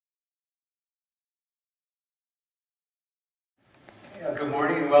Good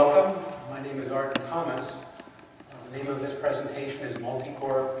morning and welcome. My name is Arden Thomas. The name of this presentation is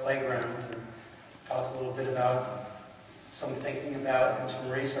Multi-Core Playground, and talks a little bit about some thinking about and some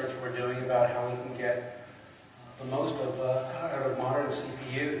research we're doing about how we can get the most out of modern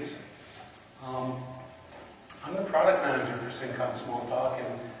CPUs. I'm the product manager for Cincom Smalltalk,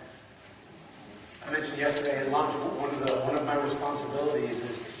 and I mentioned yesterday at lunch one of my responsibilities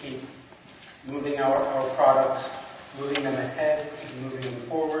is to keep moving our products, moving them ahead, moving them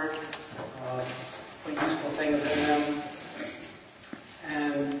forward, put useful things in them,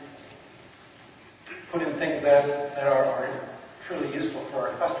 and put in things that are truly useful for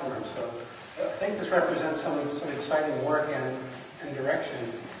our customers. So I think this represents some exciting work and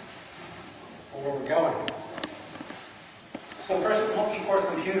direction for where we're going. So first, multi-core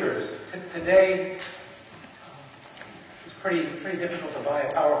computers. Today, it's pretty difficult to buy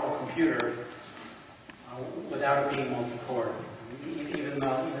a powerful computer without it being multi-core. Even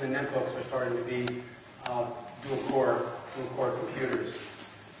the netbooks are starting to be dual-core computers.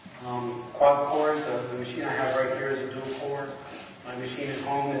 Quad cores, the machine I have right here is a dual-core. My machine at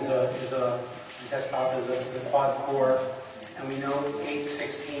home is a desktop is a quad-core. And we know 8,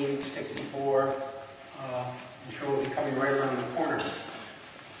 16, 64, I'm sure will be coming right around the corner.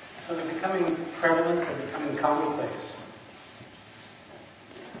 So they're becoming prevalent, they're becoming commonplace.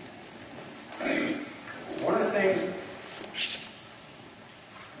 One of the things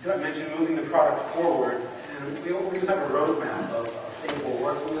I mentioned, moving the product forward, and we always have a roadmap of things we're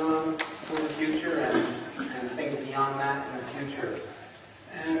working on for the future and things beyond that in the future.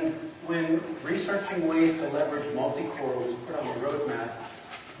 And when researching ways to leverage multi-core was put on the roadmap,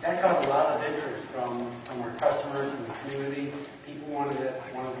 that got a lot of interest from our customers, from the community. People wanted to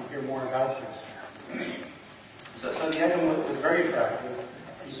hear more about this. So the item was very attractive.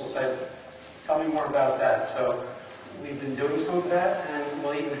 People said, tell me more about that. So we've been doing some of that, and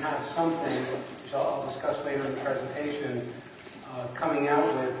we'll even have something, which I'll discuss later in the presentation, coming out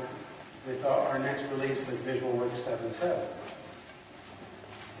with our next release with VisualWorks 7.7.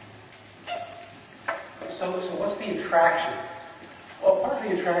 So what's the attraction? Well, part of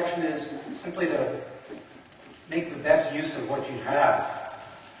the attraction is simply to make the best use of what you have.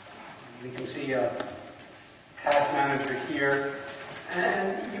 We can see a task manager here,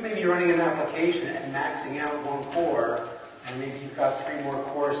 and you may be running an application and maxing out one core, and maybe you've got 3 more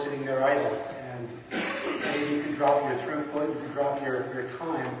cores sitting there idle, and maybe you can drop your throughput, you can drop your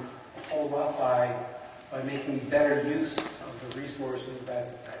time a whole lot by making better use of the resources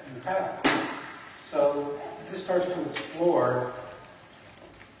that you have. So this starts to explore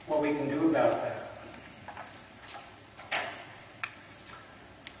what we can do about that.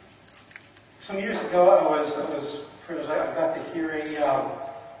 Some years ago, I got to hear a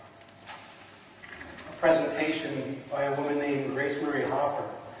presentation by a woman named Grace Marie Hopper,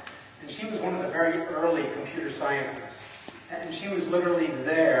 and she was one of the very early computer scientists. And she was literally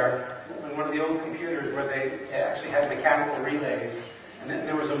there when one of the old computers where they actually had mechanical relays, and then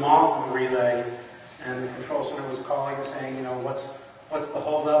there was a moth in the relay, and the control center was calling and saying, you know, what's the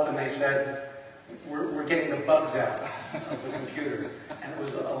holdup? And they said, we're getting the bugs out of the computer. And it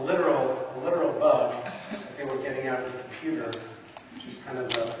was a literal bug that they were getting out of the computer, which is kind of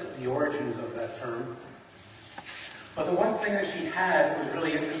the origins of that term. But the one thing that she had was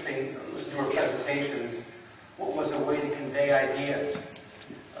really interesting, listen to her presentations, what was a way to convey ideas.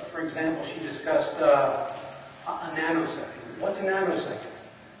 For example, she discussed a nanosecond. What's a nanosecond?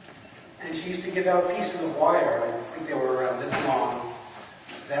 And she used to give out pieces of wire, I think they were around this long,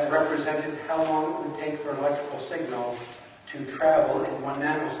 that represented how long it would take for an electrical signal to travel in 1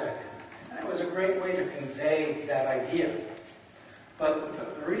 nanosecond. And it was a great way to convey that idea. But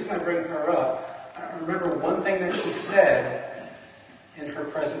the reason I bring her up, I remember one thing that she said in her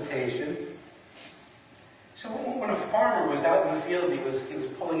presentation. So when a farmer was out in the field, he was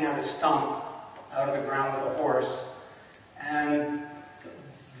pulling out a stump out of the ground with a horse, and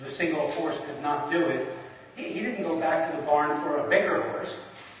the single horse could not do it. He didn't go back to the barn for a bigger horse.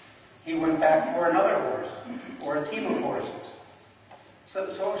 He went back for another horse, or a team of horses. So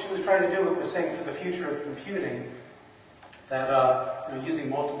what she was trying to do was saying for the future of computing, that using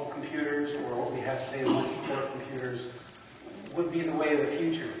multiple computers, or what we have today, multi-core computers, would be the way of the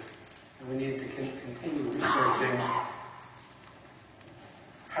future. And we needed to continue researching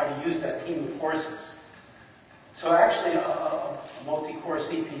how to use that team of horses. So actually, a multi-core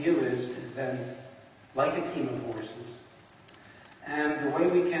CPU is then like a team of horses. And the way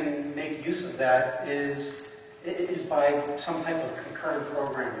we can make use of that is by some type of concurrent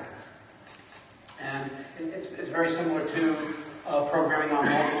programming. And it's very similar to programming on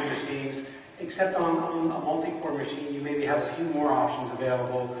multiple machines, except on a multi-core machine, you maybe have a few more options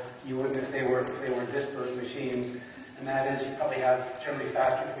available you wouldn't if they were disparate machines. And that is, you probably have generally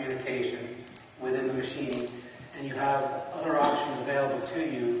faster communication within the machine, and you have other options available to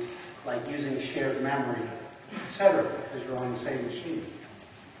you, like using shared memory, etc., because you're on the same machine.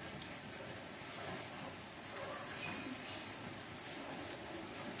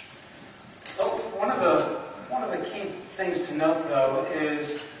 So one of the key things to note, though,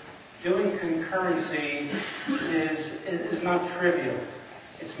 is doing concurrency is not trivial.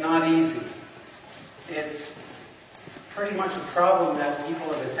 It's not easy. It's pretty much a problem that people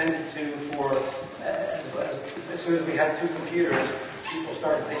have attended to for, as soon as we had two computers, people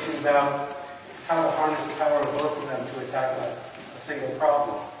started thinking about how to harness the power of both of them to attack a single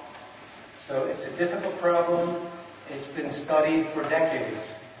problem. So it's a difficult problem. It's been studied for decades.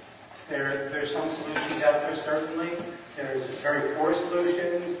 There's some solutions out there, certainly. There's very poor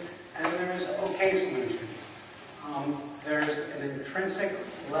solutions, and there's okay solutions. There's an intrinsic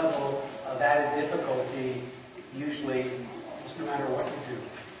level of added difficulty, usually, just no matter what you do.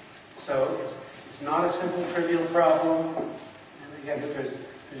 So it's not a simple, trivial problem. And again, there's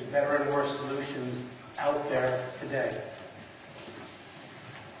better and worse solutions out there today.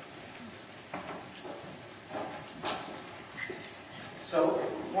 So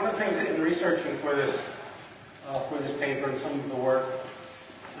one of the things in researching for this paper and some of the work,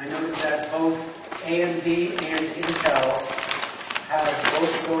 I noticed that both AMD and Intel have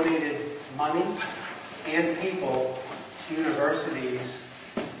both donated money and people to universities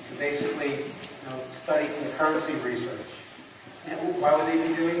to basically study concurrency research. And why would they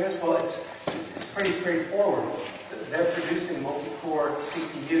be doing this? Well, it's pretty straightforward. They're producing multi-core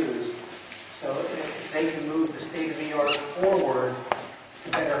CPUs, so if they can move the state-of-the-art forward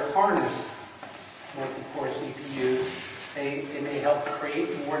to better harness multi-core CPUs, they may help create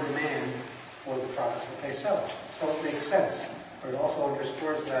more demand for the products that they sell. So it makes sense. But it also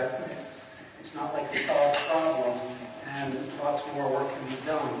underscores that it's not like a solved problem, and lots more work can be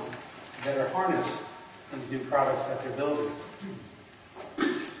done to better harness these new products that they're building.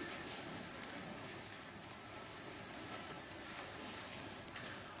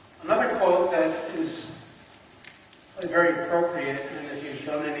 Another quote that is very appropriate, and if you've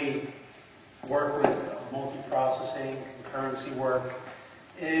done any work with multiprocessing, concurrency work,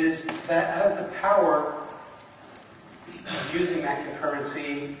 is that as the power of using that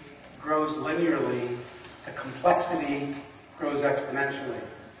concurrency grows linearly, the complexity grows exponentially.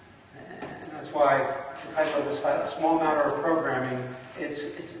 And that's why the title of this, a small matter of programming,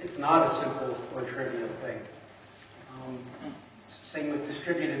 it's not a simple or trivial thing. Same with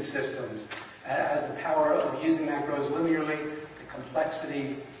distributed systems. As the power of using that grows linearly, the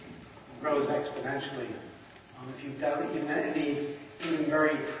complexity grows exponentially. If you've done even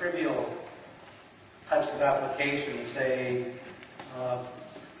very trivial types of applications, say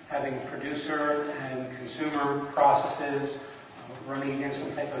having producer and consumer processes running against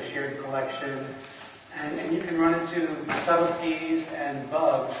some type of shared collection, and you can run into subtleties and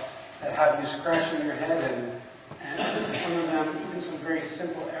bugs that have you scratching your head, and some of them, even some very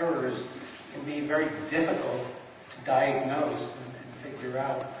simple errors, can be very difficult to diagnose and figure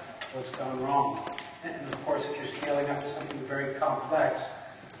out what's gone wrong. And of course, if you're scaling up to something very complex,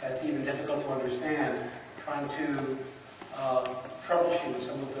 that's even difficult to understand. Trying to troubleshoot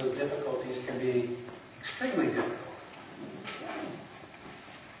some of those difficulties can be extremely difficult.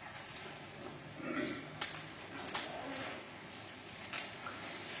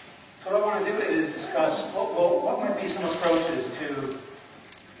 So what I want to do is discuss what might be some approaches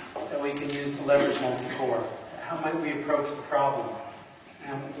that we can use to leverage multi-core. How might we approach the problem?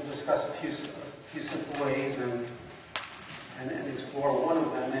 And we'll discuss a few simple ways and explore one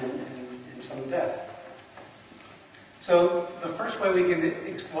of them in some depth. So the first way we can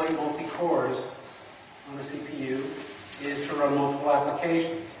exploit multi-cores on a CPU is to run multiple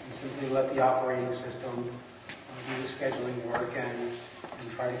applications and simply let the operating system do the scheduling work and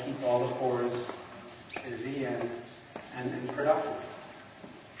try to keep all the cores busy and productive.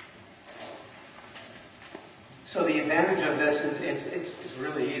 So the advantage of this is it's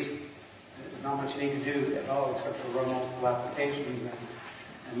really easy. There's not much you need to do at all except for run multiple applications,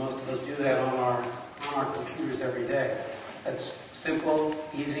 and most of us do that on our computers every day. That's simple,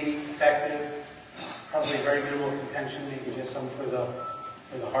 easy, effective, probably very minimal contention, maybe just some for the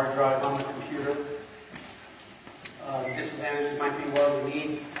hard drive on the computer. The disadvantages might be, well,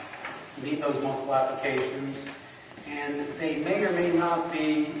 you need those multiple applications, and they may or may not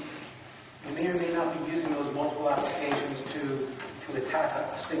be using those multiple applications to attack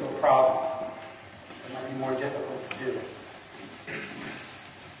a single problem. It might be more difficult to do.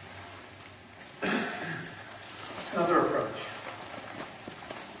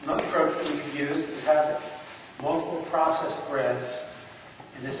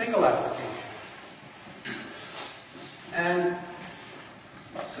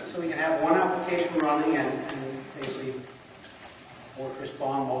 so we can have one application running and basically work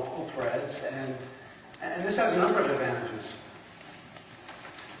respond multiple threads, and this has a number of advantages.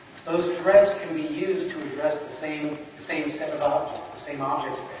 Those threads can be used to address the same set of objects, the same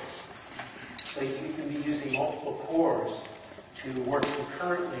object space. So you can be using multiple cores to work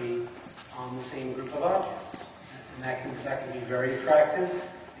concurrently on the same group of objects. And that can be very attractive,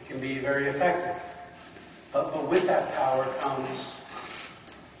 it can be very effective. But with that power comes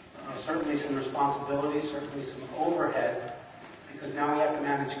certainly some responsibility, certainly some overhead, because now we have to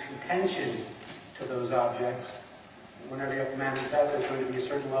manage contention to those objects. Whenever you have to manage that, there's going to be a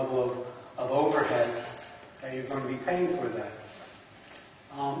certain level of overhead that you're going to be paying for that.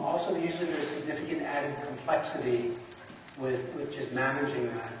 Also, usually there's significant added complexity with just managing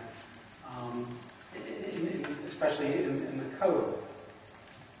that, especially in the code.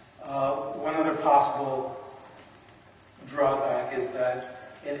 One other possible drawback is that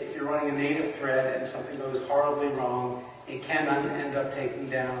if you're running a native thread and something goes horribly wrong, it can end up taking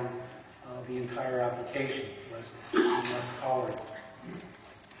down the entire application, less tolerant.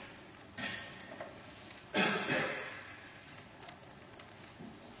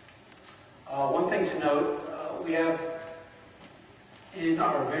 One thing to note, we have in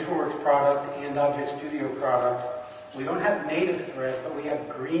our VisualWorks product and Object Studio product, we don't have native threads, but we have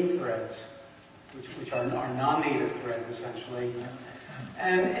green threads, which are non-native threads, essentially.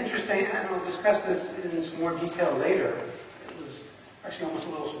 And interesting, and I'll discuss this in some more detail later, it was actually almost a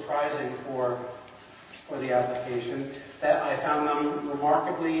little surprising for the application, that I found them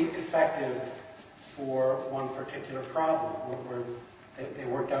remarkably effective for one particular problem, where they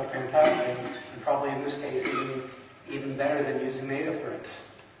worked out fantastic, and probably in this case even better than using native threads.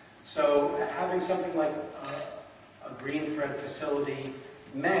 So having something like a green thread facility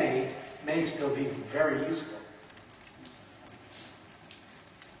may still be very useful.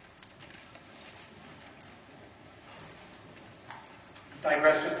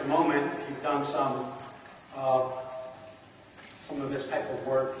 Digress just a moment. If you've done some of this type of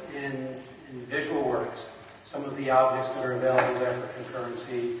work in VisualWorks, some of the objects that are available there for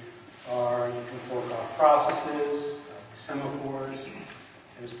concurrency are, you can fork off processes, semaphores,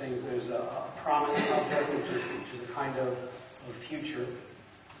 there's a promise object, which is a kind of future.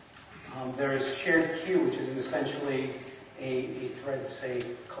 There's shared queue, which is essentially a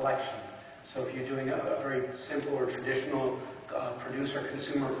thread-safe collection. So if you're doing a very simple or traditional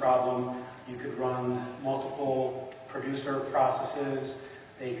producer-consumer problem, you could run multiple producer processes.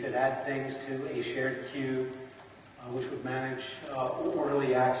 They could add things to a shared queue, which would manage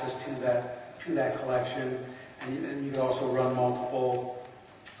orderly access to that collection. And you could also run multiple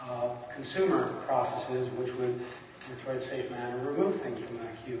consumer processes, which would, in a thread-safe manner, remove things from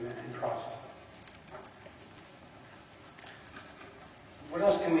that queue and process them. What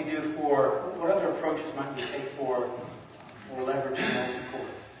else can we do what other approaches might we take for leveraging multi-core?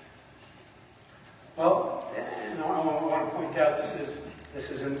 Well, and I want to point out this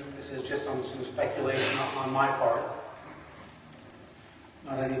is just some speculation on my part,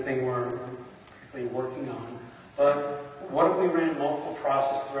 not anything we're particularly working on. But what if we ran multiple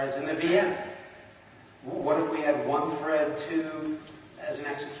process threads in the VM? What if we had one thread as an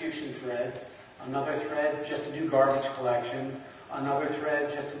execution thread, another thread just to do garbage collection, another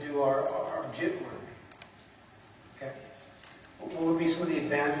thread just to do our JIT work? Okay. What would be some of the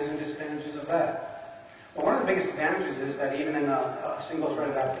advantages and disadvantages of that? Well, one of the biggest advantages is that even in a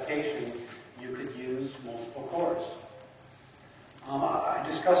single-threaded application, you could use multiple cores. I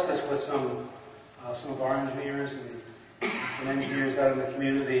discussed this with some of our engineers and some engineers out in the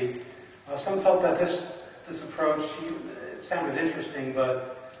community. Some felt that this approach, it sounded interesting,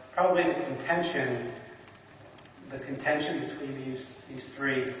 but probably the contention between these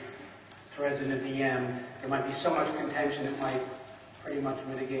three threads in a VM, there might be so much contention it might pretty much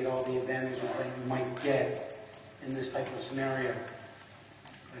mitigate all the advantages that you might get in this type of scenario.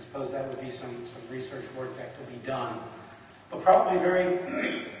 I suppose that would be some research work that could be done. But probably very,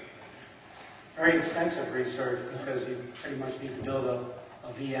 very expensive research, because you pretty much need to build a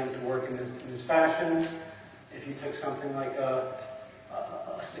VM to work in this fashion. If you took something like a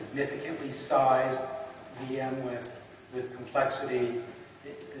significantly sized VM with complexity,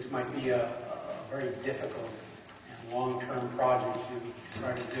 this might be a very difficult and long-term project to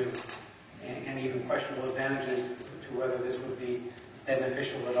try to do, and even questionable advantages to whether this would be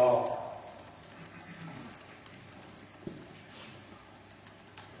beneficial at all.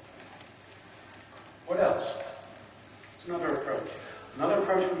 What else? It's another approach. Another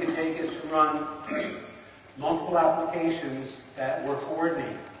approach we could take is to run multiple applications that were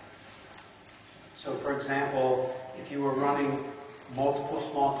coordinated. So, for example, if you were running multiple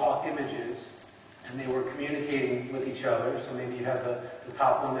small talk images, and they were communicating with each other. So maybe you have the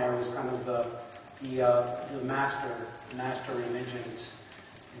top one there was kind of the master image, and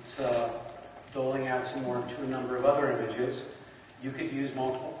it's doling out some more to a number of other images. You could use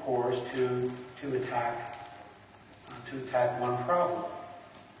multiple cores to attack one problem.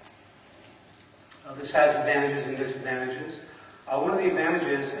 This has advantages and disadvantages. One of the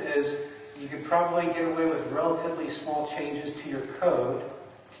advantages is you could probably get away with relatively small changes to your code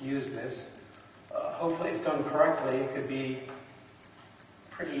to use this. Hopefully, if done correctly, it could be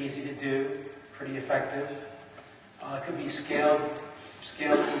pretty easy to do, pretty effective. It could be scaled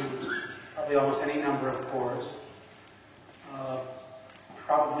to probably almost any number of cores.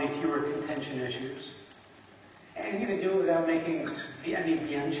 Probably fewer contention issues. And you could do it without making any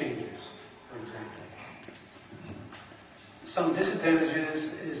VM changes, for example. Some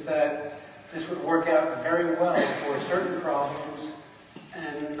disadvantages is that this would work out very well for certain problems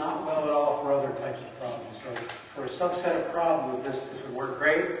and not well at all for other types of problems. So for a subset of problems, this would work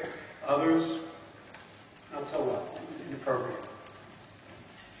great. Others, not so well, inappropriate.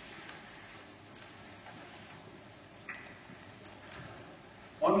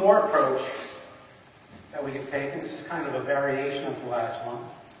 One more approach that we could take, and this is kind of a variation of the last one,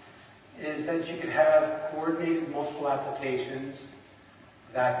 is that you could have coordinated multiple applications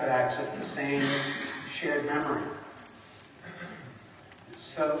that could access the same shared memory.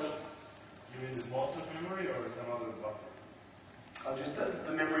 So, you mean the multiple memory or some other bucket? Just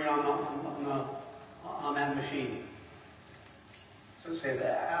the memory on that machine. So say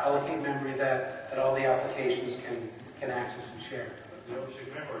that allocate memory that all the applications can access and share. The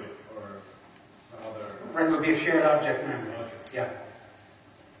object memory or some other? Right, it would be a shared object memory. Okay. Yeah.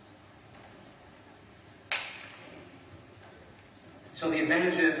 So the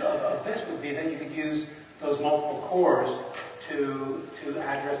advantages of this would be that you could use those multiple cores to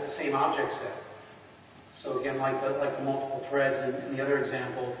address the same object set. So again, like the multiple threads in the other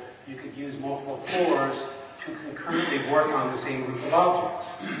example, you could use multiple cores to concurrently work on the same group of objects,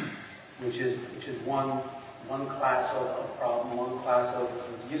 which is one class of problem, one class of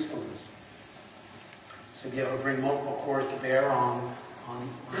usefulness. So be able to bring multiple cores to bear on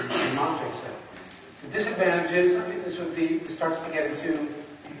the same object set. The disadvantages, I mean, this starts to get into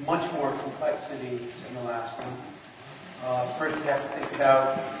much more complexity than the last one. First, you have to think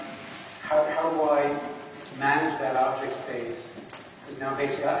about how do I manage that object space? Because now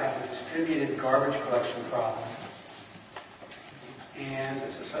basically I have a distributed garbage collection problem. And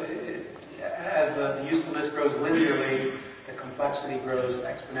as the usefulness grows linearly, the complexity grows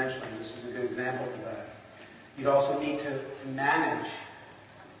exponentially. This is a good example of that. You'd also need to manage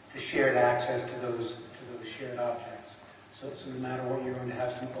the shared access to those shared objects. So no matter what, you're going to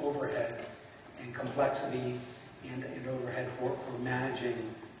have some overhead and complexity and overhead for managing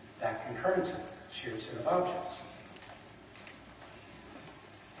that concurrency, shared set of objects.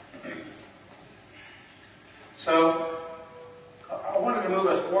 So I wanted to move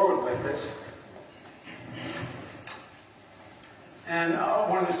us forward with this. And I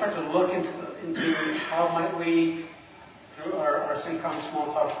wanted to start to look into how might we, through our Cincom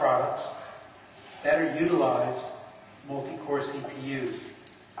Smalltalk products, better utilize multi-core CPUs.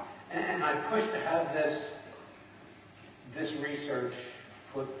 And I pushed to have this research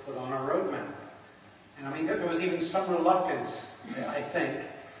put on our roadmap. And I mean, there was even some reluctance, I think,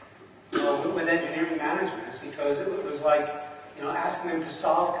 with engineering management, because it was like, asking them to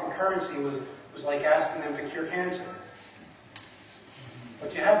solve concurrency was like asking them to cure cancer.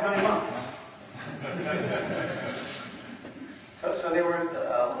 But you have 9 months. So they were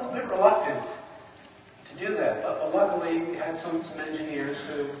a little bit reluctant to do that. But luckily, we had some engineers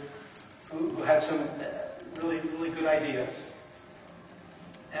who had some really good ideas.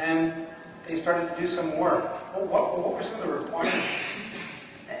 And they started to do some work. Well, what were some of the requirements?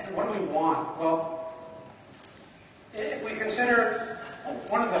 And what do we want? Well, if we consider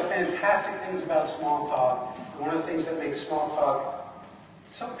one of the fantastic things about Smalltalk, one of the things that makes Smalltalk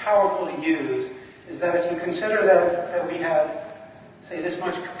so powerful to use, is that if you consider that we have, say, this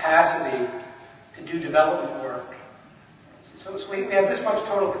much capacity to do development work, so we have this much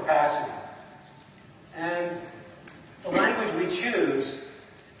total capacity, and the language we choose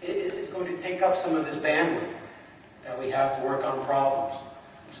is going to take up some of this bandwidth that we have to work on problems.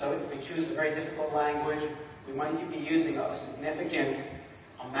 So if we choose a very difficult language, we might be using a significant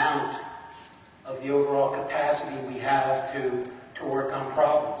amount of the overall capacity we have to work on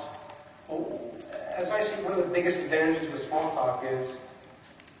problems. Well, as I see, one of the biggest advantages with Smalltalk is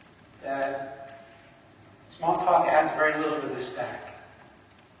that Smalltalk adds very little to the stack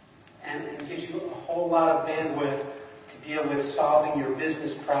and gives you a whole lot of bandwidth to deal with solving your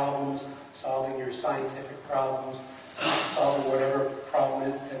business problems, solving your scientific problems, solving whatever problem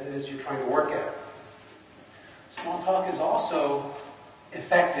that it is you're trying to work at. Smalltalk is also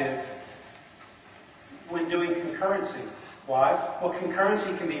effective when doing concurrency. Why? Well,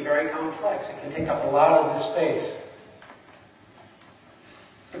 concurrency can be very complex. It can take up a lot of the space.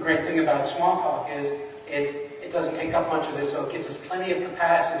 The great thing about Smalltalk is it doesn't take up much of this, so it gives us plenty of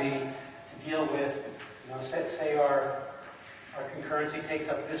capacity to deal with, say our concurrency takes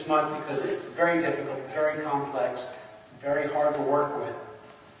up this much because it's very difficult, very complex, very hard to work with.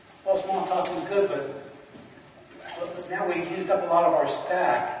 Well, Smalltalk is good, but now we've used up a lot of our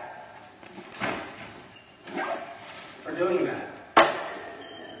stack for doing that.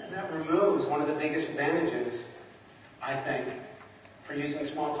 And that removes one of the biggest advantages, I think, for using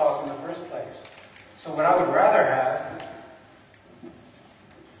Smalltalk in the first place. So what I would rather have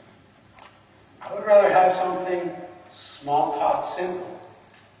something Smalltalk simple.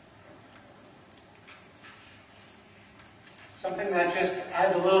 Something that just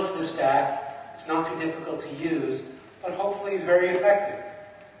adds a little to the stack. It's not too difficult to use, but hopefully is very effective.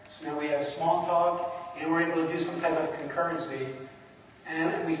 So now we have Smalltalk, and we're able to do some type of concurrency,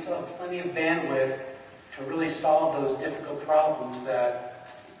 and we still have plenty of bandwidth to really solve those difficult problems that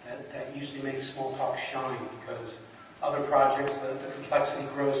usually make Smalltalk shine, because other projects, the complexity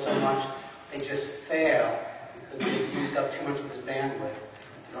grows so much, they just fail because they've used up too much of this bandwidth.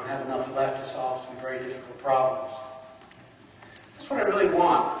 They don't have enough left to solve some very difficult problems. That's what I really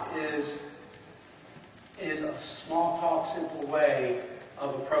want, is a Smalltalk simple way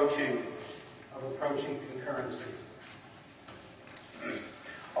of approaching concurrency.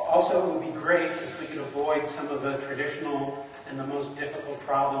 Also, it would be great if we could avoid some of the traditional and the most difficult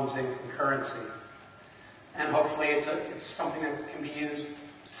problems in concurrency. And hopefully it's something that can be used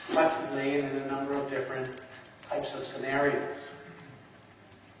flexibly and in a number of different types of scenarios.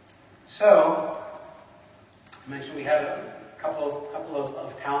 So, I mentioned we had a couple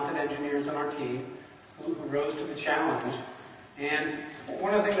of talented engineers on our team who rose to the challenge. And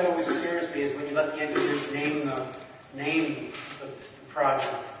one of the things that always scares me is when you let the engineers name the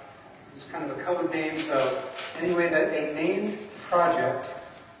project. It's kind of a code name, so anyway, that they named the project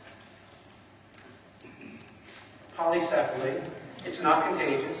polycephaly. It's not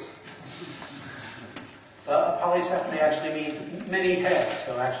contagious. But polycephaly actually means many heads,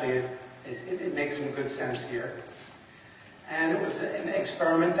 so actually it makes some good sense here. And it was an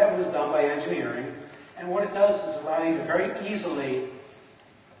experiment that was done by engineering. And what it does is allow you to very easily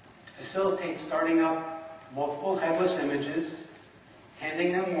facilitate starting up multiple headless images,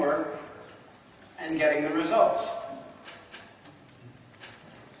 handing them work, and getting the results.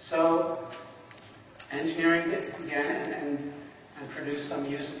 So, engineering began and produced some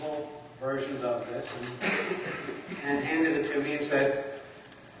usable versions of this and handed it to me and said,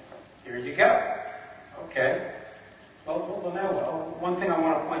 here you go. Okay. Well, now, one thing I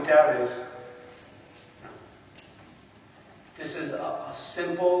want to point out is this is a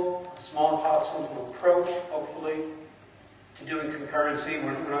simple, Smalltalk simple approach, hopefully, to doing concurrency.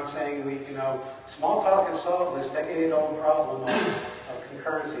 We're not saying Smalltalk has solved this decade-old problem of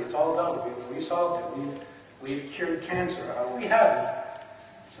concurrency. It's all done. We solved it. We've cured cancer. We haven't.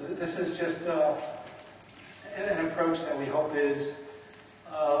 So this is just an approach that we hope is,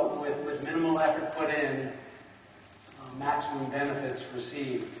 with minimal effort put in, maximum benefits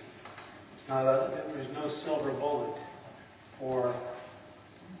received. It's not there's no silver bullet for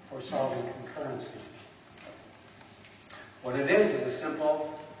solving concurrency. What it is a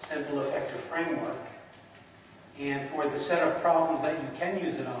simple, effective framework. And for the set of problems that you can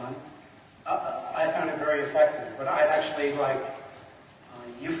use it on, I found it very effective. But I'd actually like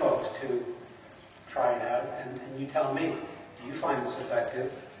you folks to try it out, and you tell me, do you find this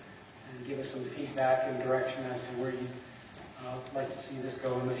effective? And give us some feedback and direction as to where you'd like to see this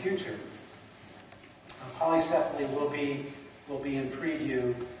go in the future. Polycephaly will be in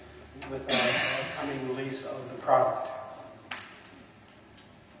preview with our coming release of the product.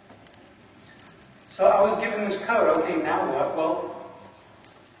 So I was given this code. Okay, now what? Well,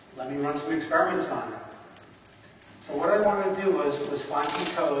 let me run some experiments on it. So what I wanted to do was find some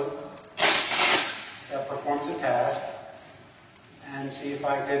code that performs a task and see if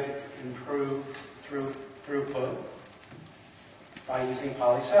I could improve throughput by using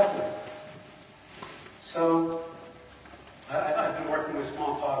polycephaly. So I've been working with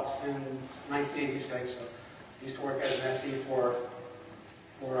Smalltalk since 1986. So I used to work as an SE for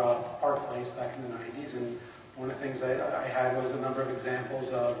Park Place back in the 90s, and one of the things I had was a number of examples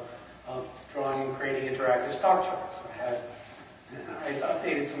of drawing and creating interactive stock charts. I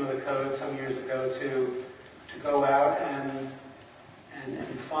updated some of the code some years ago to to go out and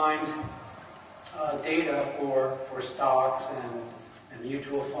find data for stocks and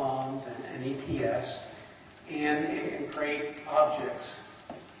mutual funds and ETFs and create objects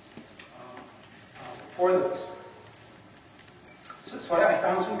for those. So I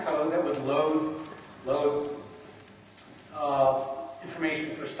found some code that would load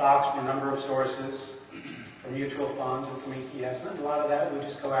information for stocks from a number of sources, from mutual funds and from ETFs, and a lot of that would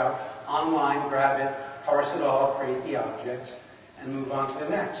just go out online, grab it, parse it all, create the objects, and move on to the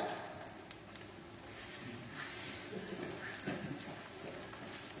next.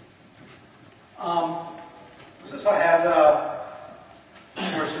 So I had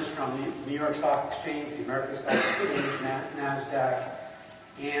sources from the New York Stock Exchange, the American Stock Exchange, NASDAQ,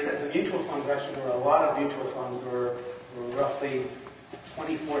 and the mutual funds. Actually, there were a lot of mutual funds. There were roughly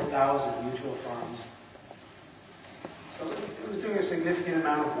 24,000 mutual funds. So it was doing a significant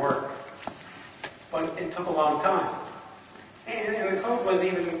amount of work, but it took a long time. And the code was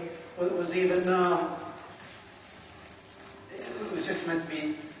just meant to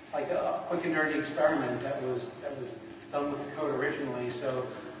be like a quick and dirty experiment that was done with the code originally. So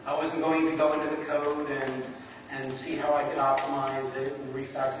I wasn't going to go into the code and see how I could optimize it and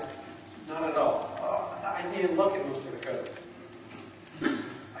refactor it. Not at all. I didn't look at most of the code.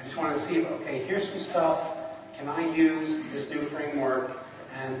 I just wanted to see, okay, here's some stuff. Can I use this new framework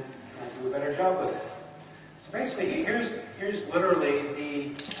and can I do a better job with it? So basically, here's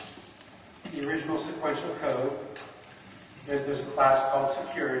literally the original sequential code. There's a class called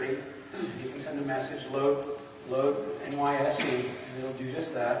security. You can send a message, load NYSE, and it'll do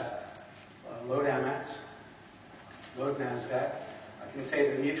just that. Load Amex, load NASDAQ. I can say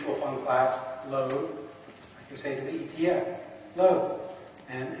to the mutual fund class, load. I can say to the ETF, load.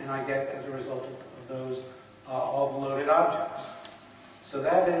 And I get, as a result of those, all the loaded objects. So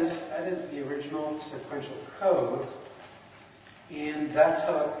that is the original sequential code. And that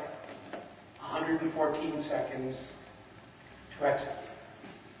took 114 seconds to execute.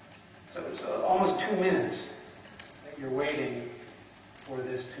 So it's almost 2 minutes that you're waiting for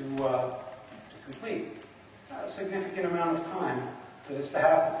this to complete. A significant amount of time for this to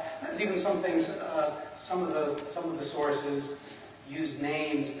happen. There's even some things, some of the sources use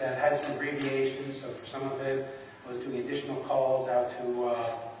names that had some abbreviations. So for some of it, I was doing additional calls out to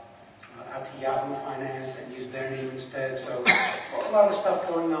Yahoo Finance and used their name instead. So a lot of stuff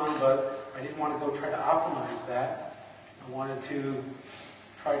going on, but I didn't want to go try to optimize that. I wanted to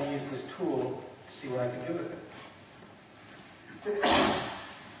try to use this tool to see what I could do with it.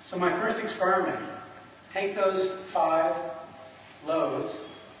 So my first experiment, take those 5 loads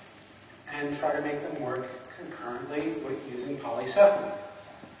and try to make them work concurrently with using polycephaly.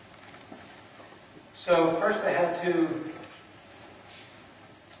 So first I had to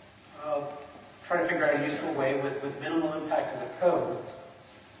try to figure out a useful way with minimal impact of the code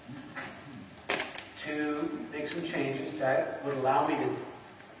to make some changes that would allow me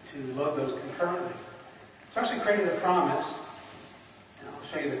to load those concurrently. So I actually created a promise, and I'll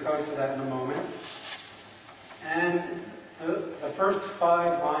show you the code for that in a moment. And the first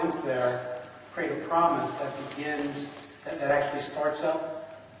 5 lines there create a promise that begins, that actually starts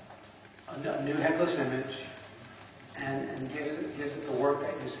up a new headless image and gives it the work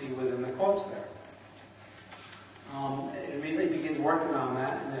that you see within the quotes there. It immediately begins working on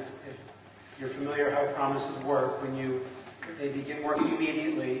that, and if you're familiar how promises work, they begin working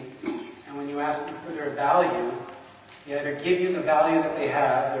immediately, and when you ask them for their value, they either give you the value that they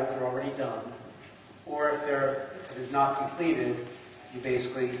have, they're already done, or if it is not completed, you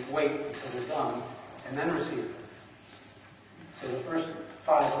basically wait until they're done and then receive it. So the first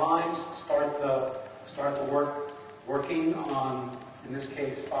 5 lines start the working on, in this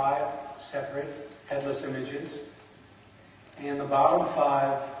case, 5 separate headless images, and the bottom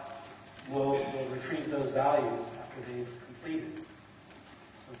 5 will retrieve those values after they've completed.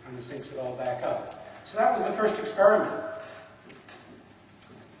 So it kind of syncs it all back up. So that was the first experiment.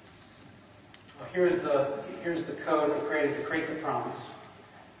 Well, here's the code I created to create the promise.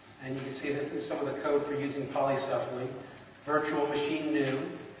 And you can see this is some of the code for using polycephaly. Virtual machine new.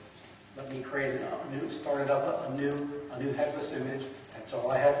 Let me create started up a new headless image. That's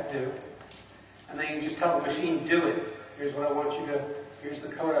all I had to do. And then you just tell the machine, do it. Here's the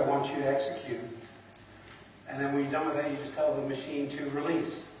code I want you to execute. And then when you're done with that, you just tell the machine to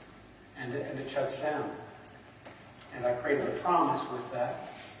release. And it shuts down. And I created a promise with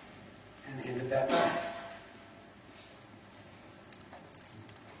that and handed that back.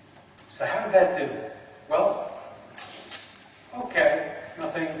 So how did that do? Well, okay,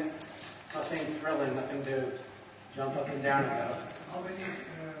 nothing thrilling, nothing to jump up and down about. How many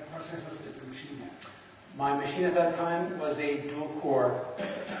processors did the machine have? My machine at that time was a dual-core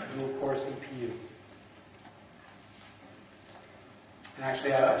CPU. And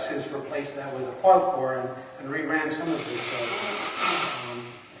actually, I've since replaced that with a quad-core and reran some of this. So,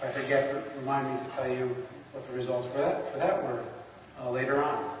 if I forget, remind me to tell you what the results for that were later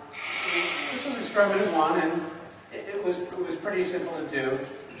on. This was experiment 1, and it was pretty simple to do.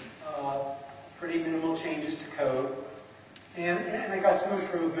 Pretty minimal changes to code, and I got some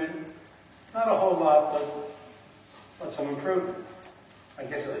improvement. Not a whole lot, but some improvement. I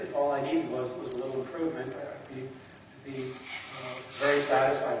guess if all I needed was a little improvement, I'd be very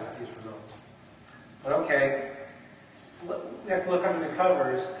satisfied with these results. But okay, we have to look under the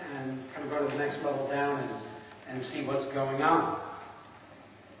covers and kind of go to the next level down and see what's going on.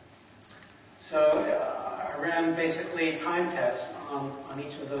 So I ran basically time tests on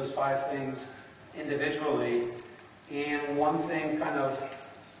each of those 5 things individually, and one thing kind of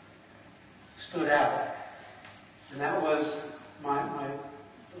stood out, and that was my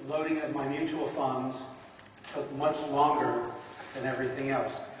loading of my mutual funds took much longer than everything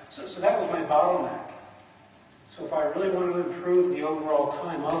else. So that was my bottleneck. So if I really wanted to improve the overall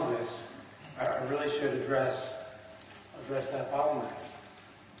time of this, I really should address that bottleneck.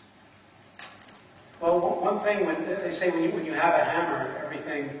 Well, one thing, when they say when you have a hammer,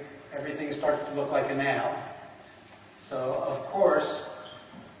 everything starts to look like a nail. So of course,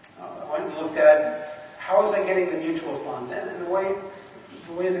 I went and looked at how was I getting the mutual funds, and the way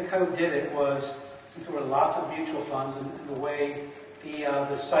the code did it was, since there were lots of mutual funds, and the way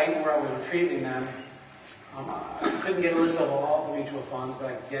the site where I was retrieving them, I couldn't get a list of all the mutual funds,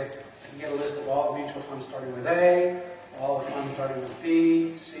 but I could get a list of all the mutual funds starting with A, all the funds starting with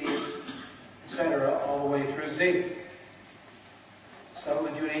B, C, etc., all the way through Z. So we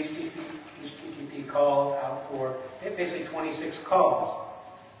would do an HTTP call out for basically 26 calls.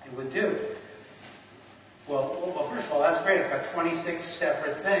 It would do. Well, first of all, that's great. I've got 26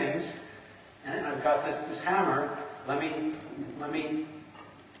 separate things, and I've got this hammer. Let me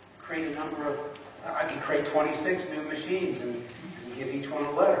create a number of. I can create 26 new machines and give each one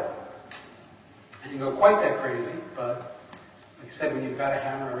a letter. I didn't go quite that crazy, but like I said, when you've got a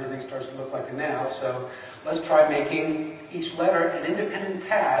hammer, everything starts to look like a nail. So let's try making each letter an independent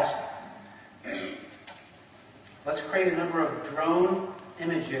task. Let's create a number of drone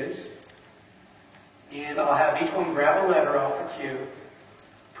images, and I'll have each one grab a letter off the queue,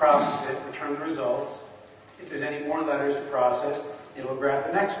 process it, return the results. If there's any more letters to process, it'll grab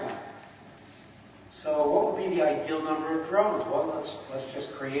the next one. So what would be the ideal number of drones? Well, let's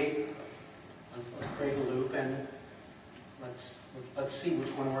just create a loop, and let's see which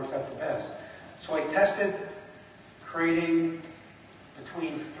one works out the best. So I tested creating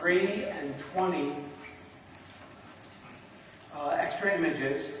between 3 and 20 extra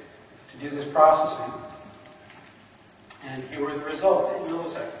images to do this processing, and here were the results in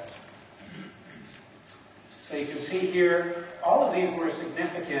milliseconds. So you can see here, all of these were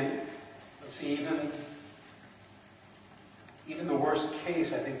significant. Let's see, even the worst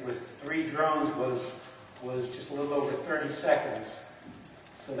case, I think, with 3 drones was just a little over 30 seconds.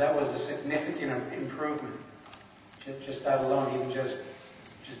 So that was a significant improvement. Just that alone, even just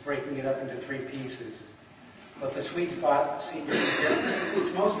breaking it up into 3 pieces. But the sweet spot seems to be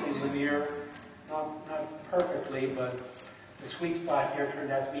it's mostly linear, not perfectly, but the sweet spot here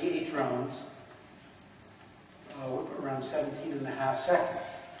turned out to be 8 drones, around 17.5 seconds.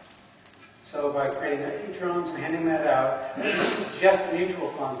 So by creating 8 drones and handing that out, this is just mutual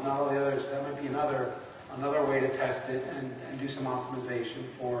funds, not all the others. That might be another way to test it and do some optimization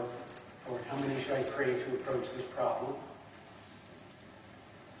for how many should I create to approach this problem.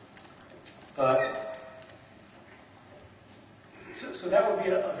 But so that would be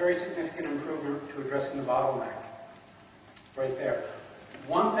a very significant improvement to addressing the bottleneck right there.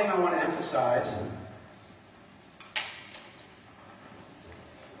 One thing I want to emphasize,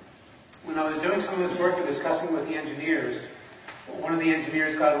 when I was doing some of this work and discussing with the engineers, one of the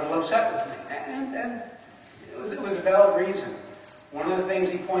engineers got a little upset with me, and it was a valid reason. One of the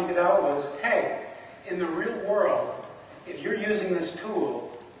things he pointed out was, hey, in the real world, if you're using this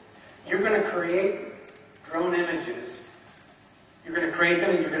tool, you're going to create drone images. You're going to create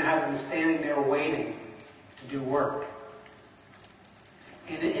them, and you're going to have them standing there waiting to do work.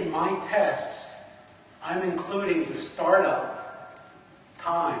 And in my tests, I'm including the startup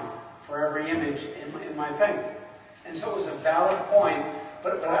time for every image in my thing. And so it was a valid point,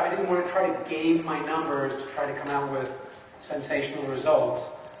 but I didn't want to try to game my numbers to try to come out with sensational results.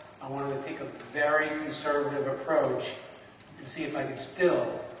 I wanted to take a very conservative approach and see if I could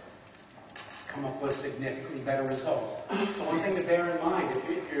still come up with significantly better results. So one thing to bear in mind,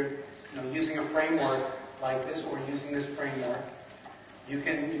 if you're using a framework like this or using this framework, you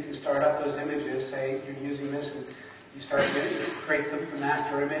can start up those images, say you're using this, and you start it creates the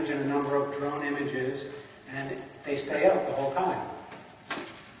master image and a number of drone images, and they stay up the whole time.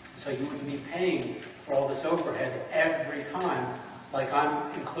 So you wouldn't be paying for all this overhead every time, like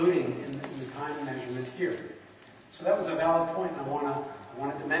I'm including in the time measurement here. So that was a valid point. I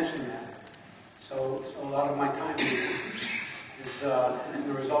wanted to mention that. So a lot of my time is and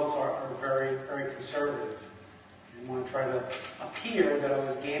the results are very, very conservative. I want to try to appear that I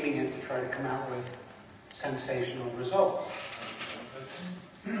was gaming it to try to come out with sensational results.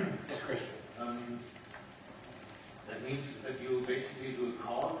 Yes, Christian. That means that you basically do a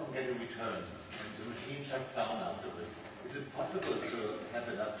call and get a return, and the machine shuts down afterwards. Is it possible to have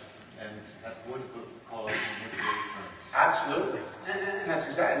it up and have multiple calls and multiple returns? Absolutely, and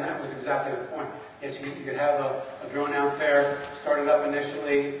that was exactly the point. Yes, you could have a drone out there, start it up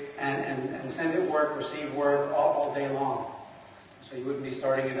initially, and send it work, receive work all day long. So you wouldn't be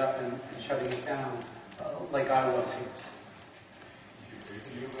starting it up and shutting it down like I was here.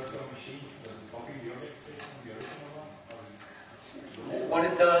 What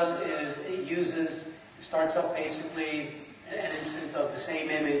it does is it starts up basically an instance of the same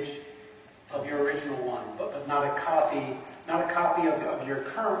image of your original one, but not a copy of your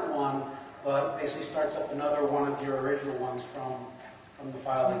current one, but basically starts up another one of your original ones from the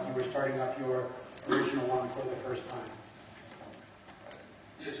file, like you were starting up your original one for the first time.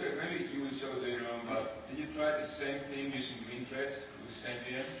 Yeah, so maybe you will show later on, but did you try the same thing using green threads with the same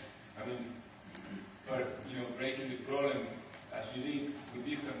VM? I mean, but breaking the problem as you did with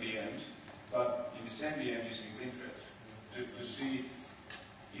different VMs, but in the same VM using green threads to see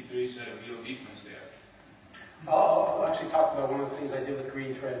if there is a real difference there. I'll actually talk about one of the things I do with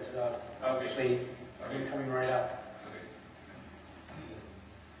green threads. Okay. Actually, coming right up.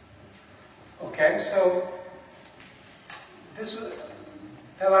 Okay, so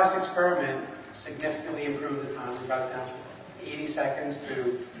that last experiment significantly improved the time. We got it down from 80 seconds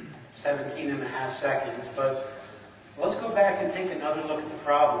to 17 and a half seconds. But let's go back and take another look at the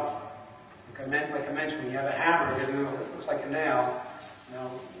problem. Like I mentioned, when you have a hammer, it looks like a nail.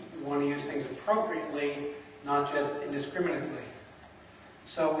 You want to use things appropriately, not just indiscriminately.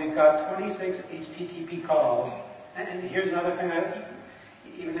 So we've got 26 HTTP calls. And here's another thing that,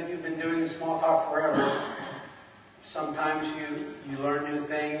 even if you've been doing small talk forever, sometimes you learn new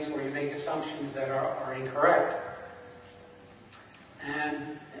things or you make assumptions that are incorrect.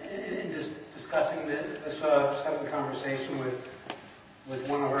 And in discussing this second conversation with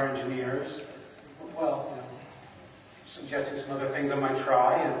one of our engineers, suggesting some other things I might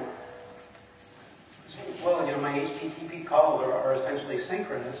try, and my HTTP calls are essentially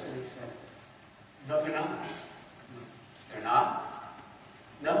synchronous, and he said, no, they're not. They're not?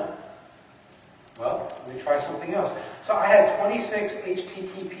 No. Well, let me try something else. So I had 26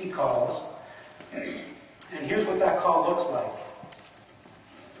 HTTP calls, and here's what that call looks like.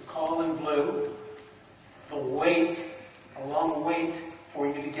 The call in blue, the wait, a long wait for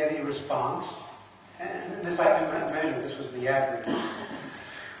you to get a response. And this I measured, this was the average.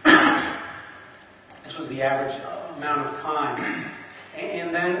 This was the average amount of time.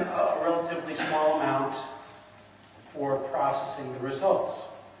 And then a relatively small amount for processing the results.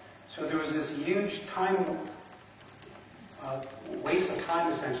 So there was this huge time, waste of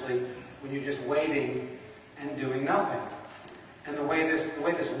time essentially, when you're just waiting and doing nothing. And the way this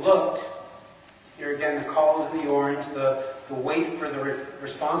looked, here again the call is in the orange, the wait for the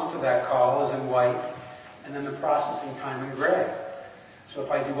response to that call is in white, and then the processing time in gray. So if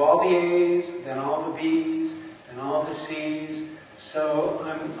I do all the A's, then all the B's, then all the C's, so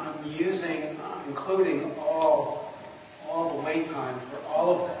I'm including all the wait time for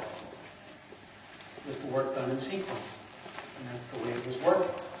all of that with the work done in sequence. And that's the way it was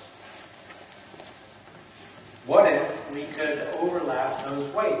working. What if we could overlap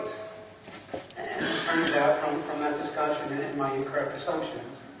those waits? And it turns out from that discussion and my incorrect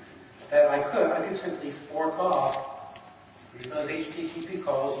assumptions that I could simply fork off those HTTP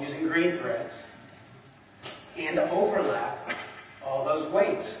calls using green threads and overlap all those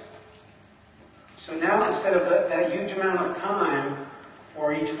waits. So now instead of that huge amount of time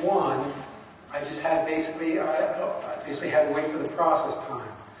for each one, I just had I basically had to wait for the process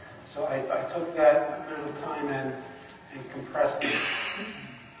time. So I took that amount of time and compressed it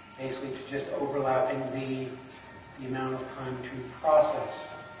basically to just overlapping the amount of time to process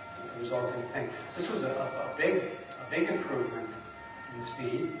the resulting thing. So this was a big improvement in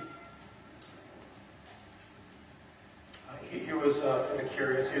speed. Here was, for the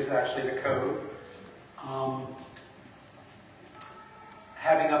curious, here's actually the code.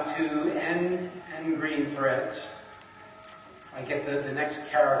 Having up to n 10 green threads. I get the next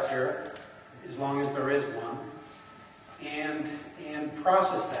character, as long as there is one, and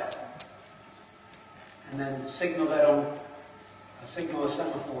process that. And then signal a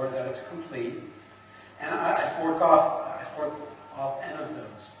semaphore that it's complete. And I fork off n of those.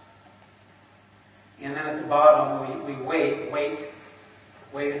 And then at the bottom, we wait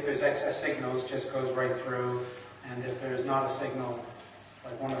if there's excess signals, just goes right through. And if there's not a signal,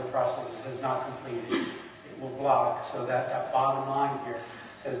 like one of the processes has not completed, it will block. So that bottom line here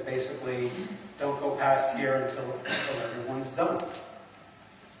says basically, don't go past here until everyone's done.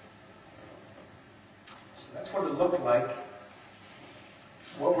 So that's what it looked like.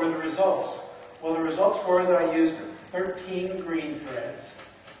 What were the results? Well, the results were that I used 13 green threads,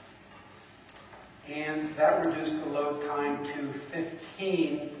 and that reduced the load time to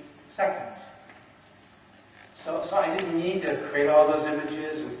 15 seconds. So I didn't need to create all those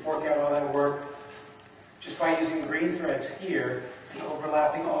images and fork out all that work. Just by using green threads here and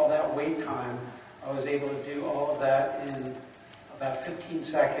overlapping all that wait time, I was able to do all of that in about 15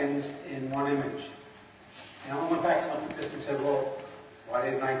 seconds in one image. And I went back and looked at this and said, well, why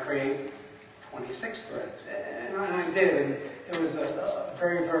didn't I create 26 threads? And I did, and it was a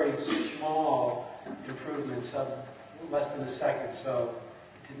very, very small improvements of less than a second, so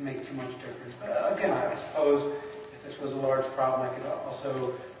it didn't make too much difference. But again, I suppose if this was a large problem, I could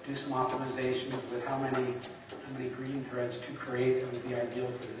also do some optimizations with how many green threads to create. That would be ideal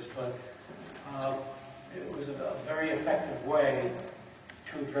for this, but it was a very effective way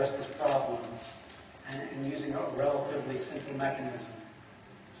to address this problem, and using a relatively simple mechanism.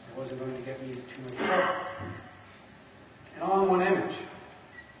 It wasn't going to get me into too much trouble. And all in one image.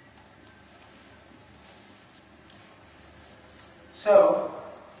 So,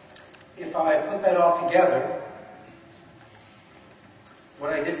 if I put that all together,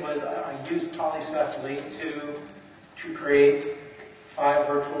 what I did was I used polycephaly to create 5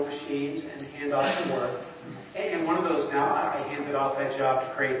 virtual machines and hand off the work. And one of those now, I handed off that job to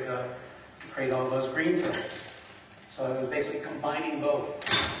create all those green threads. So I was basically combining both.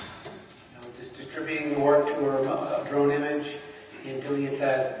 Just distributing the work to a drone image and doing it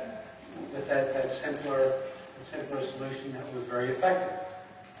with that simpler solution that was very effective.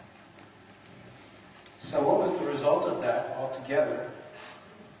 So what was the result of that altogether?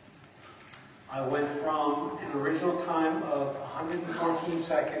 I went from an original time of 114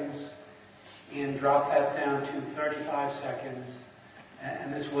 seconds and dropped that down to 35 seconds.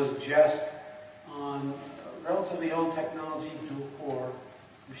 And this was just on a relatively old technology dual-core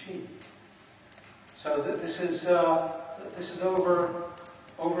machine. So this is over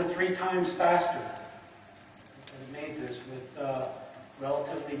 3 times faster. I made this with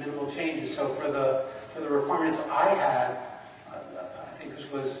relatively minimal changes. So for the requirements I had, I think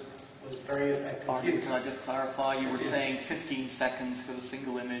this was very effective Arden, use. can I just clarify? You were saying 15 seconds for the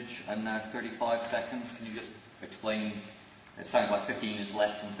single image and now 35 seconds. Can you just explain? It sounds like 15 is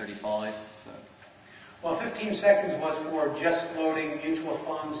less than 35. So. Well, 15 seconds was for just loading mutual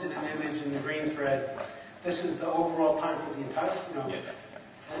funds in an image in the green thread. This is the overall time for the entire,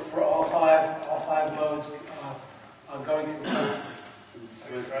 for all five loads going concurrent.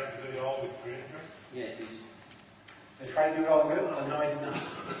 Have you tried to do it all with green thread? Yeah, it is. They tried to do it all good? No, I did not.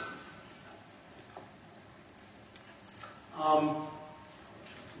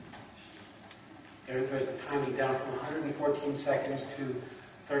 There's the timing down from 114 seconds to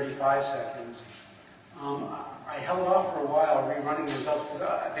 35 seconds. I held off for a while rerunning the results because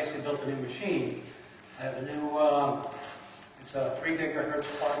I basically built a new machine. I have a new, it's a 3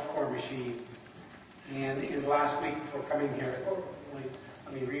 gigahertz quad-core machine. And in the last week before coming here,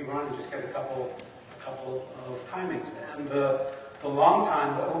 let me rerun and just get a couple of timings. And the long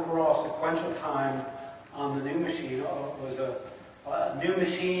time, the overall sequential time on the new machine was a new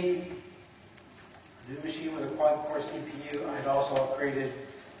machine with a quad-core CPU. I had also upgraded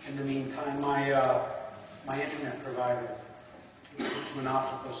in the meantime my internet provider to an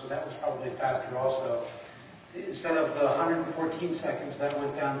optical, so that was probably faster also. Instead of the 114 seconds, that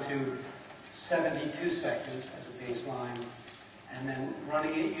went down to 72 seconds as a baseline. And then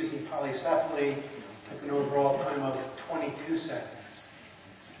running it using polycephaly took an overall time of 22 seconds.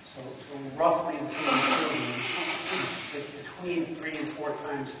 So roughly the same improvement, between 3 and 4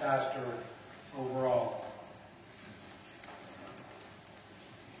 times faster overall.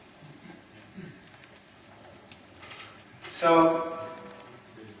 So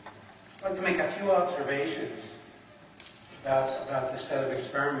I'd like to make a few observations about this set of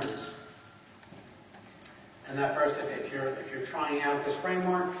experiments. And that first, if you're trying out this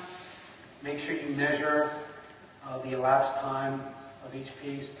framework, make sure you measure the elapsed time of each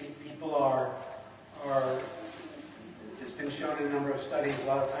piece. People are are, it's been shown in a number of studies, a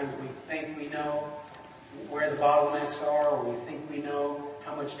lot of times we think we know where the bottlenecks are, or we think we know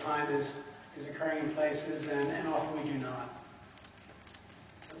how much time is occurring in places, and often we do not.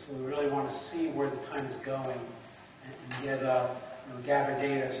 So we really want to see where the time is going and get, gather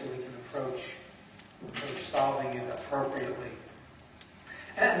data so we can approach solving it appropriately.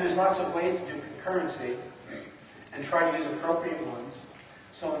 And there's lots of ways to do concurrency and try to use appropriate ones.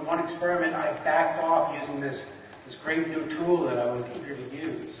 So in one experiment, I backed off using this great new tool that I was eager to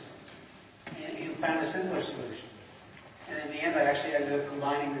use and found a simpler solution. And in the end, I actually ended up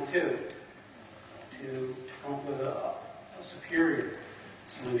combining the two to come up with a superior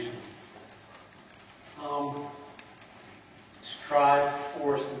solution. Strive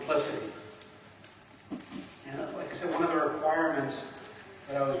for simplicity. And like I said, one of the requirements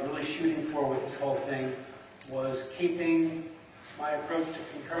that I was really shooting for with this whole thing was keeping my approach to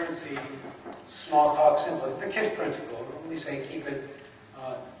concurrency small talk simple. The KISS principle. We say keep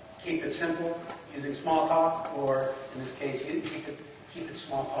it simple using small talk, or in this case, keep it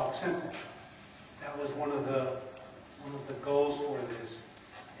small talk simple. That was one of the goals for this,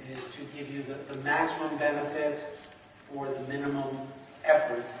 is to give you the maximum benefit for the minimum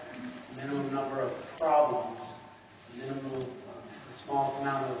effort, the minimum number of problems, the smallest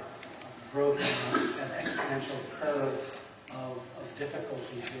amount of growth in that exponential curve of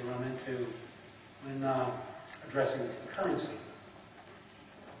difficulties you run into when addressing concurrency.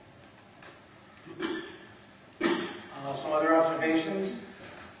 Some other observations.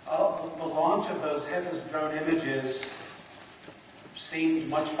 The launch of those headless drone images seemed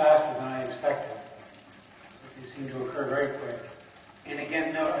much faster than I expected. They seemed to occur very quick. And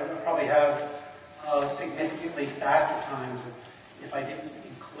again, note, I would probably have significantly faster times if I didn't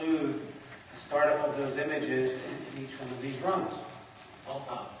include the startup of those images in each one of these runs. How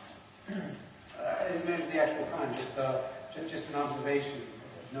fast? I didn't measure the actual time, just an observation,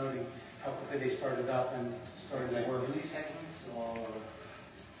 noting how quickly they started up and started to work. Milliseconds or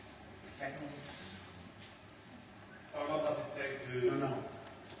seconds? How long does it take I to don't know.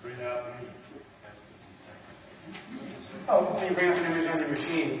 bring out an image? Oh, when you bring up an image on your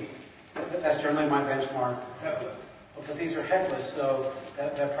machine, that's generally my benchmark. Headless. But these are headless, so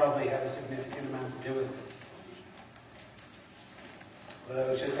that probably had a significant amount to do with it. But that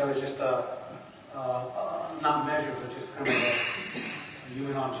was just not measured, but just kind of a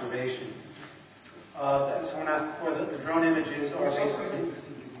human observation. Someone asked before, the drone images are basically.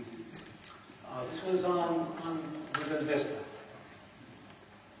 This was on Windows Vista.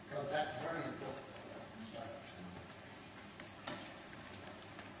 Because that's very important.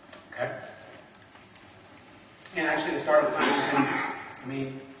 Okay. And actually, the startup time,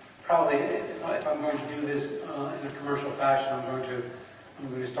 probably if I'm going to do this in a commercial fashion, I'm going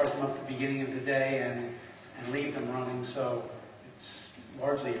to start them up at the beginning of the day and leave them running, so it's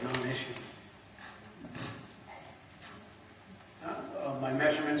largely a non-issue. My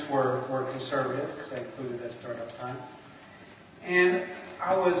measurements were conservative because I included that startup time, and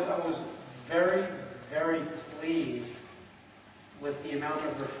I was very, very pleased with the amount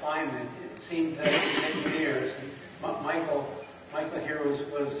of refinement. It seemed that in many years, Michael here was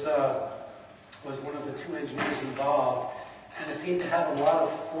one of the two engineers involved, and it seemed to have a lot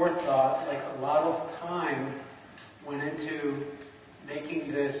of forethought, like a lot of time went into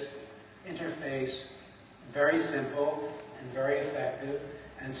making this interface very simple and very effective,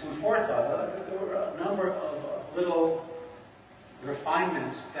 and some forethought. There were a number of little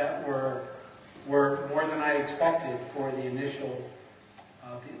refinements that were more than I expected for the initial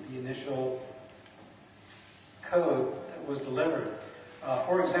code that was delivered.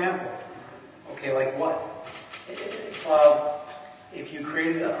 For example, okay, like what? If you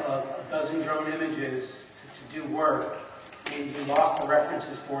created a dozen drone images to do work, and you lost the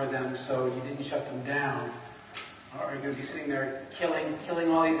references for them, so you didn't shut them down, are you going to be sitting there killing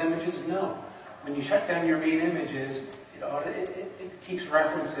all these images? No. When you shut down your main images, it keeps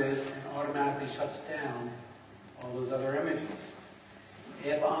references and automatically shuts down all those other images.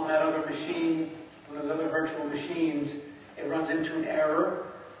 If on that other machine, one of those other virtual machines, it runs into an error,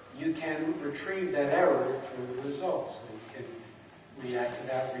 you can retrieve that error through the results. So you can react to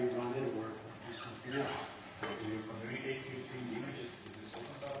that, rerun it, or do something else. Do you communicate between the images? Is this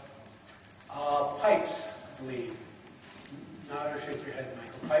open source? Pipes, I believe. Nod or shake your head,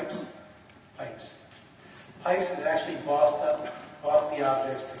 Michael. Pipes. Pipes that actually boss the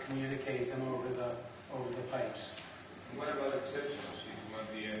objects to communicate them over the pipes. What about exceptions? If one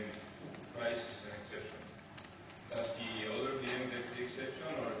VM prices an exception, does the other VM get the exception,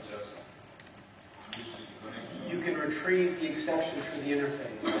 or just uses the connection? You can retrieve the exception through the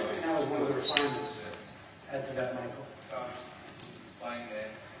interface. And that was one of the refinements. add to that, Michael? Just explain that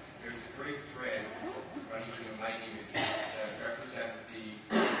there's a green thread running in the main image that represents the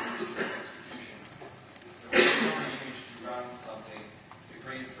execution. So when you want an image to run something, the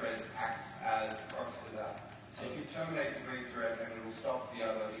green thread acts as the proxy to that. So if you terminate the green thread, then it will stop the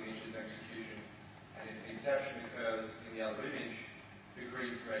other image's execution. And if an exception occurs in the other image, the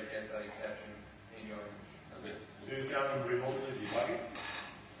green thread gets that exception in your image. Okay. So you can remotely debug it?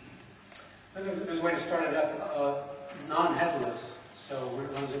 There's a way to start it up non-headless, so when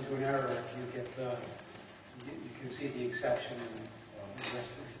it runs into an error, you get you can see the exception and the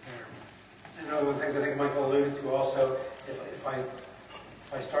rest of it there. And one of the things I think Michael alluded to also, if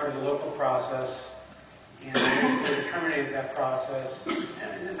I started a local process and I later terminated that process,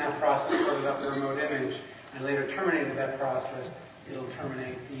 and that process started up the remote image, and later terminated that process, it'll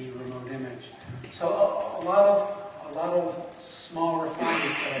terminate the remote image. So a lot of small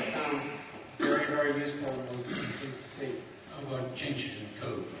refinements that I found very, very useful and was pleased to see. How about changes in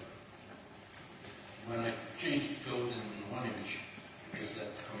code? When I change the code in one image, does that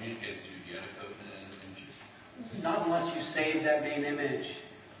communicate to the other code images? Not unless you save that main image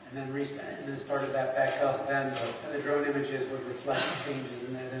and then started that back up. Then the drone images would reflect the changes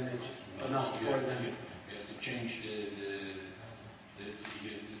in that image, but not before then. You have to change you have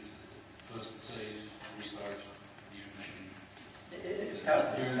to first save, restart the image.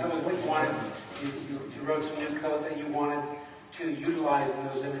 That was what you wanted. You wrote some new code that you wanted to utilize in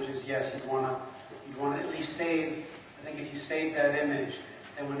those images. Yes, you'd want to at least save. I think if you save that image,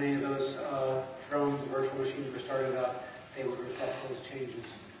 then when any of those drones, virtual machines were started up, they would reflect those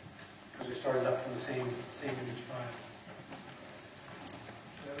changes because they're started up from the same image file.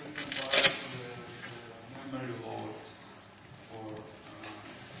 There is the memory load for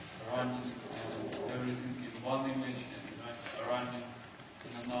running everything in one image and running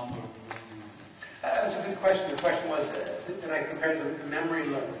in a number of images. That's a good question. The question was, did I compare the memory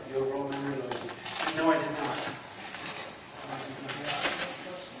load, the overall memory load? No, I did not.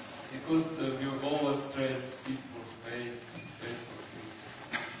 Because we always trade speed for space and space for speed.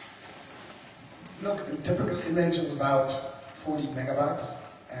 Look, a typical image is about 40 megabytes,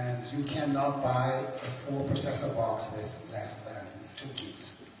 and you cannot buy a 4-processor box with less than 2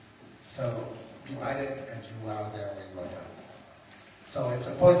 gigs. So divide it, and you are there where you are done. So it's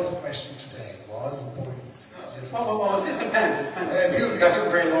a pointless question today. It was important. Well, it depends. It depends. That's a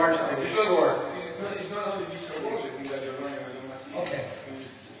very large thing, sure. It's not only VisualWorks, I think that you're running on the machine. Okay.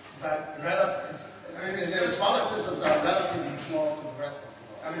 But the smaller systems are relatively small to the rest of the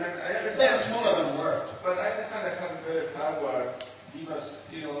world. I mean, I understand. They're smaller than Word. But I understand that having better hardware give us,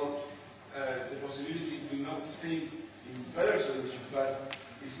 the possibility to not think in better solutions, but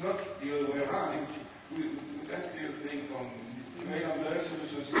it's not the other way around. We can still think on make on better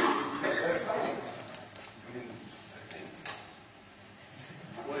solutions with better hardware.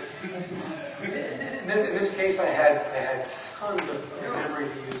 In this case, I had tons of memory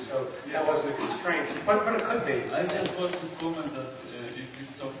to use, so that wasn't a constraint. But it could be. I just want to comment that if we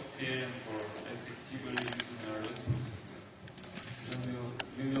stop caring for effectively using our resources, then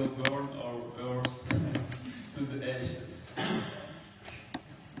we will burn our Earth to the ashes.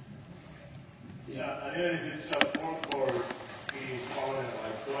 Yeah, and even if it's just 4 cores, we found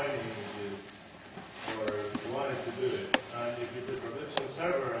like 20 images, or you wanted to do it. And if it's a production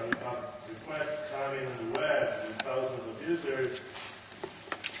server and you have requests coming on the web with thousands of users,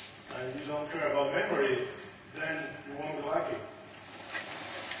 and you don't care about memory, then you won't be lucky.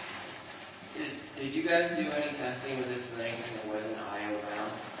 Did you guys do any testing with this with anything that wasn't I/O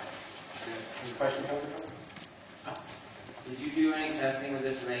bound? Any question coming from? Did you do any testing with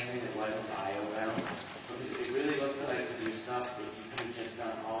this with anything that wasn't I/O bound? Because it really looked like with your stuff that you could have just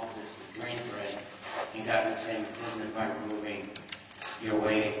done all of this with green threads and gotten the same improvement by removing your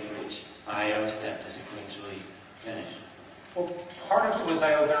waiting for each I/O step to sequentially finish. Well, part of it was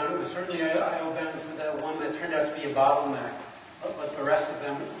I/O bound. It was certainly I/O bound for that one that turned out to be a bottleneck. But the rest of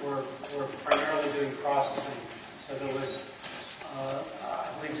them were primarily doing processing. So there was, I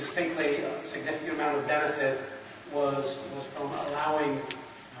believe, distinctly a significant amount of benefit was from allowing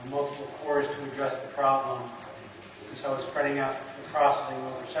multiple cores to address the problem. And so spreading out the processing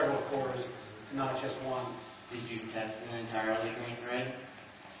over several cores, not just one. Did you test an entirely green thread?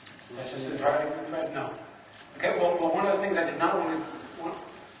 That's just entirely green thread? No. Okay. Well, one of the things I did not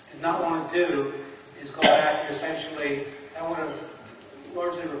want to do is go back and essentially. That would have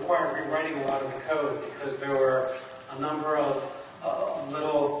largely required rewriting a lot of the code because there were a number of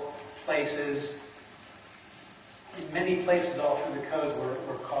little places. In many places all through the code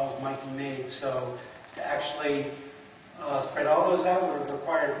were calls might be made. So to actually spread all those out would have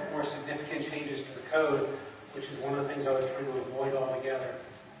required more significant changes to the code, which is one of the things I was trying to avoid altogether.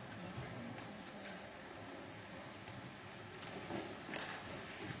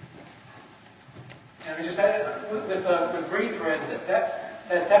 And I just had, with green threads, that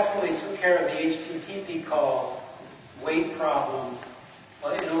definitely took care of the HTTP call wait problem.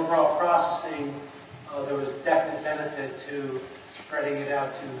 But in overall processing, there was definite benefit to spreading it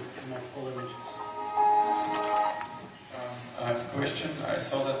out to multiple images. I have a question. I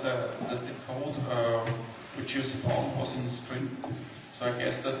saw that the code which you spawned was in the string, so I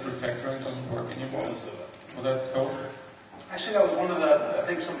guess that refactoring doesn't work anymore for that code. Actually, that was one of the, I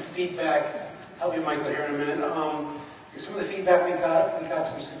think, some feedback. Help you, Michael, here in a minute. Some of the feedback we got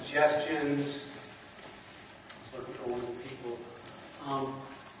some suggestions. I was looking for one of the people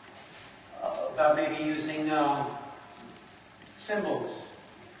about maybe using symbols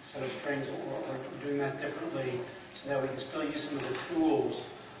instead of strings, or doing that differently, so that we can still use some of the tools.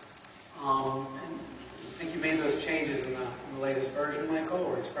 And I think you made those changes in the latest version, Michael,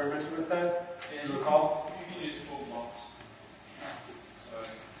 or experimented with that? Yeah, Do you recall? You can use full blocks. So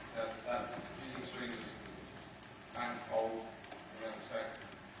that's using strings is kind of old, in respect.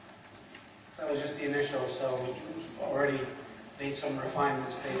 That was just the initial, so we've already made some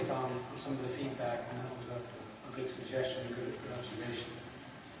refinements based on some of the feedback, and that was a good suggestion, a good observation.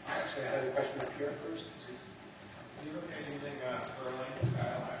 Actually, I had a question up here first. Are you looking at using Erlang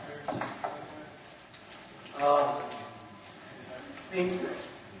style actors? I mean,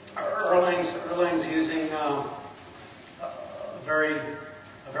 Erlang's using a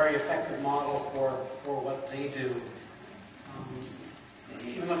very effective model for what they do.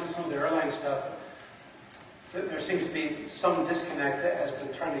 Even looking at some of the Erlang stuff, there seems to be some disconnect as to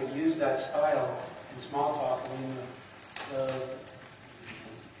trying to use that style in Smalltalk. I mean,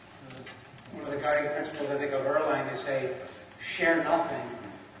 one of the guiding principles, I think, of Erlang is say, share nothing.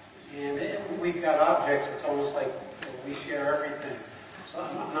 And we've got objects, it's almost like we share everything. So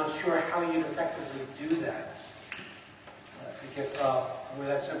I'm not sure how you'd effectively do that. I think if it were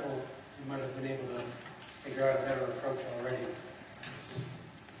that simple, we might have been able to figure out a better approach already.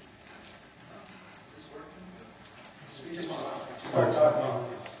 We just start talking.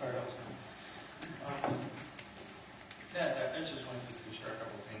 Yeah, I just wanted to share a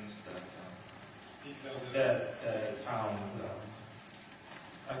couple of things that I found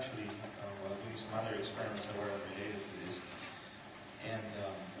actually while doing some other experiments that were related to this. And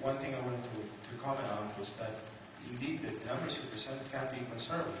one thing I wanted to comment on was that indeed the numbers you presented can be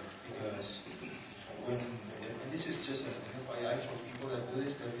conservative, because when, and this is just an FYI for people that do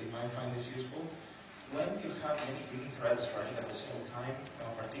this, that they might find this useful, when you have many green threads running at the same time,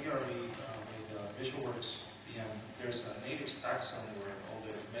 particularly with VisualWorks VM, there's a native stack zone where all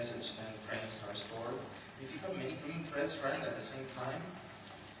the message send frames are stored. If you have many green threads running at the same time,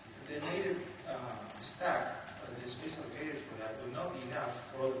 the native stack, the space allocated for that, will not be enough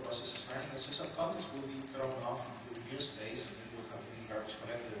for all the processes running, and so some context will be thrown off into new space, and then you'll have any garbage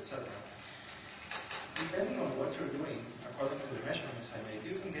collected, etc. Depending on what you're doing, according to the measurements I made,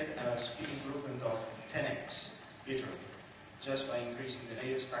 you can get a speed improvement of 10x, literally, just by increasing the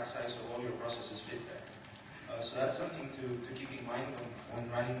native stack size of all your processes fit there. So that's something to keep in mind when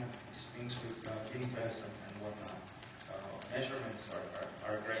running these things with green threads and whatnot. Measurements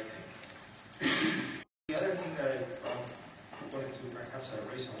are a great thing. The other thing that I wanted to perhaps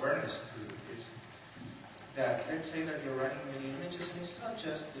raise awareness to is that let's say that you're running many images, and it's not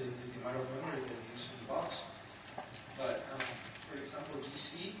just the amount of memory that you use in the box, but for example,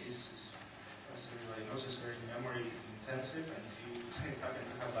 GC is, as everybody knows, is very memory intensive, and if you happen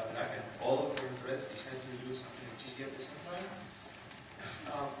to have a backend, all of your threads decide to do something with GC at the same time.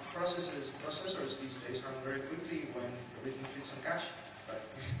 Processors these days run very quickly when everything fits on cache, but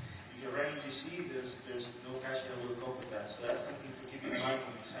if you're running GC, there's no cache that will cope with that. So that's something to keep in mind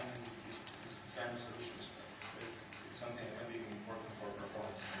when designing these kind of solutions. But it's something that can be important for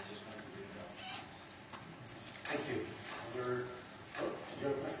performance. I just wanted to bring it up. Thank you. Did you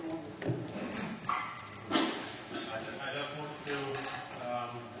have a question? I just want to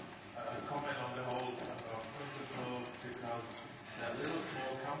comment on the whole principle, because that little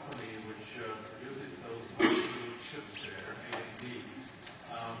small company which produces those little chips there, AMD,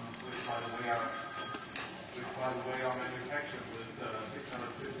 which by the way are manufactured with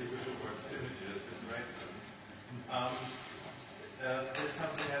 650 VisualWorks images in Brest. This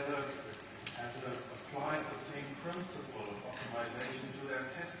company has applied the same principle of optimization to their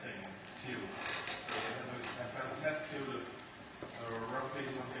testing suite. So they have a test suite of roughly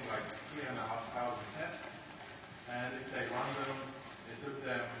something like 3,500 tests. And if they run them, it took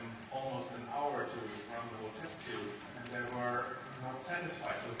them almost an hour to run the whole test suite. And they were not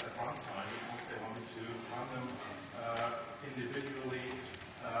satisfied with that runtime because they wanted to run them individually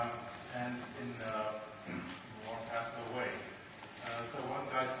and in a more faster way. So one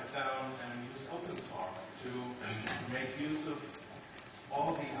guy sat down and used OpenTalk to make use of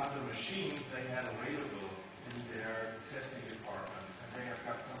all the other machines they had available in their testing department. And they have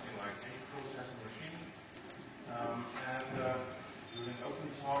got something like 8 processor machines. Using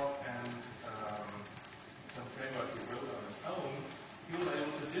OpenTalk and some framework he wrote on his own, he was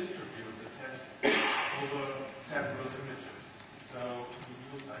able to distribute the tests over several images. So he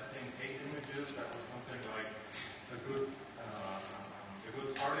used, I think, 8 images. That was something like a good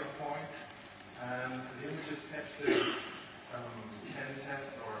starting point. And the images tested 10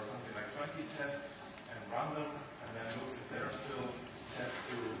 tests or something like 20 tests and run them, and then look if there are still tests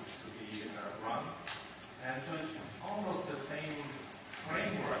to be run. And so it's almost the same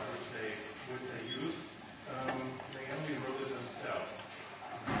framework which they use. They only wrote it themselves.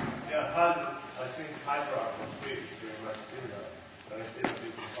 Yeah, I think Hydra was very much similar, but instead of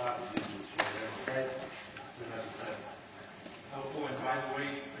using 5, it uses right. Oh, and by the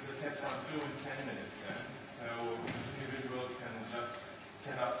way, the test went through in 10 minutes then. So the individual can just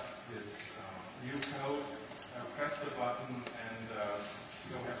set up his new code, press the button, and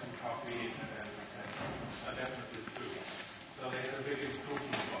go have some coffee, and then the test definitely through. So they had a big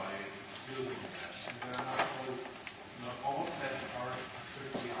improvement by using that. And not all tests are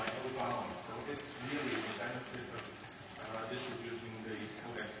strictly I/O bound, so it's really the benefit of distributing the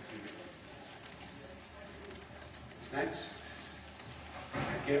code execution. Next.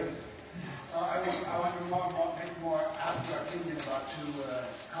 Thank you. So I want to ask your opinion about 2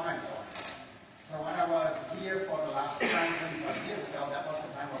 comments on it. So when I was here for the last time, 25 years ago, that was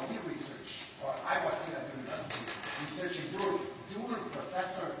the time when we researched, or I was still at university, researching dual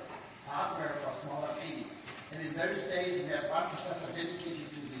processor hardware for smaller 80. And in those days, we had one processor dedicated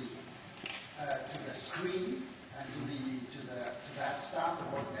to the screen and to that stuff.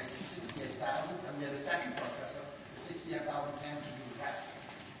 It was the 68000, and we had a second processor, the 68010, to do the rest.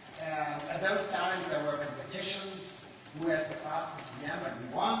 And at those times, there were competitions. Who has the fastest VM? And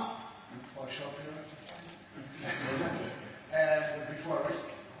we won for a short period of time. And before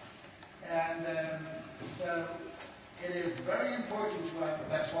risk. And so it is very important to,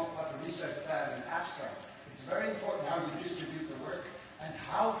 that's what the research said in abstract. It's very important how you distribute the work and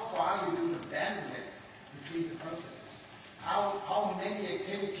how far you do the bandwidth between the processes. How many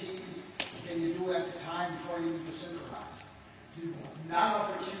activities can you do at a time before you need to synchronize? None of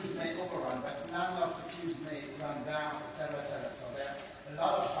the queues may overrun, but none of the queues may run down, etc., etc. So there, a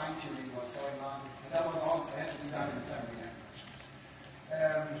lot of fine-tuning was going on, and that was all that had to be done in assembly languages.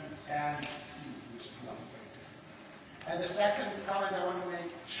 And C, which is not very different. And the second comment I want to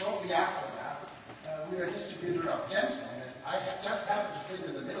make shortly after that, we were a distributor of gemstone, and I just happened to sit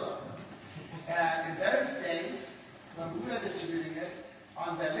in the middle of them. And in those days, when we were distributing it,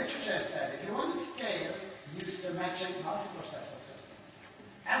 on the literature it said, if you want to scale, use symmetric multiprocessor systems.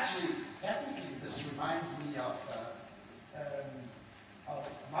 Actually, technically, this reminds me of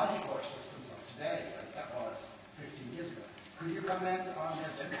multi-core systems of today, but that was 15 years ago. Could you comment on the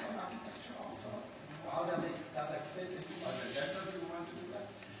gemstone architecture also? How does it fit into the gemstone you want to do that?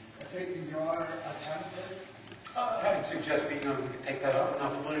 Fit in your alternatives? I would suggest we could take that up. I'm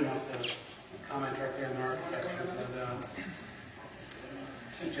not familiar enough to comment directly on the architecture, but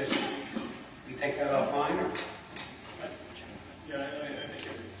suggest we take that offline. Or? Yeah,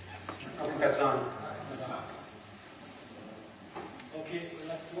 I think that's on. Okay,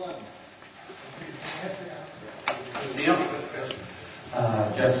 last one. Neil?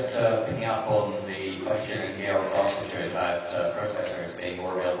 Just picking up on the question in Georg's answer about processors being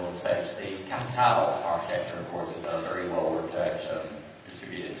more available in space. The Capital architecture, of course, is a very well worked out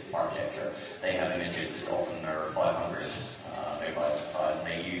distributed architecture. They have images that often are 500 megabytes in size, and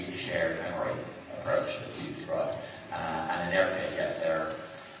they use the shared memory approach that you described. And in their case, yes,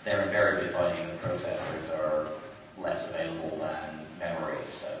 they're invariably finding that processors are less available than memory,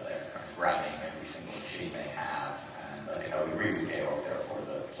 so they're kind of grabbing every single machine they have. And I think I would agree with Georg, therefore,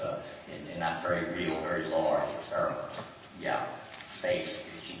 that in that very real, very large experiment, yeah, space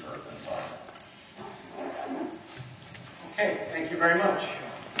is cheaper than time. Okay, thank you very much.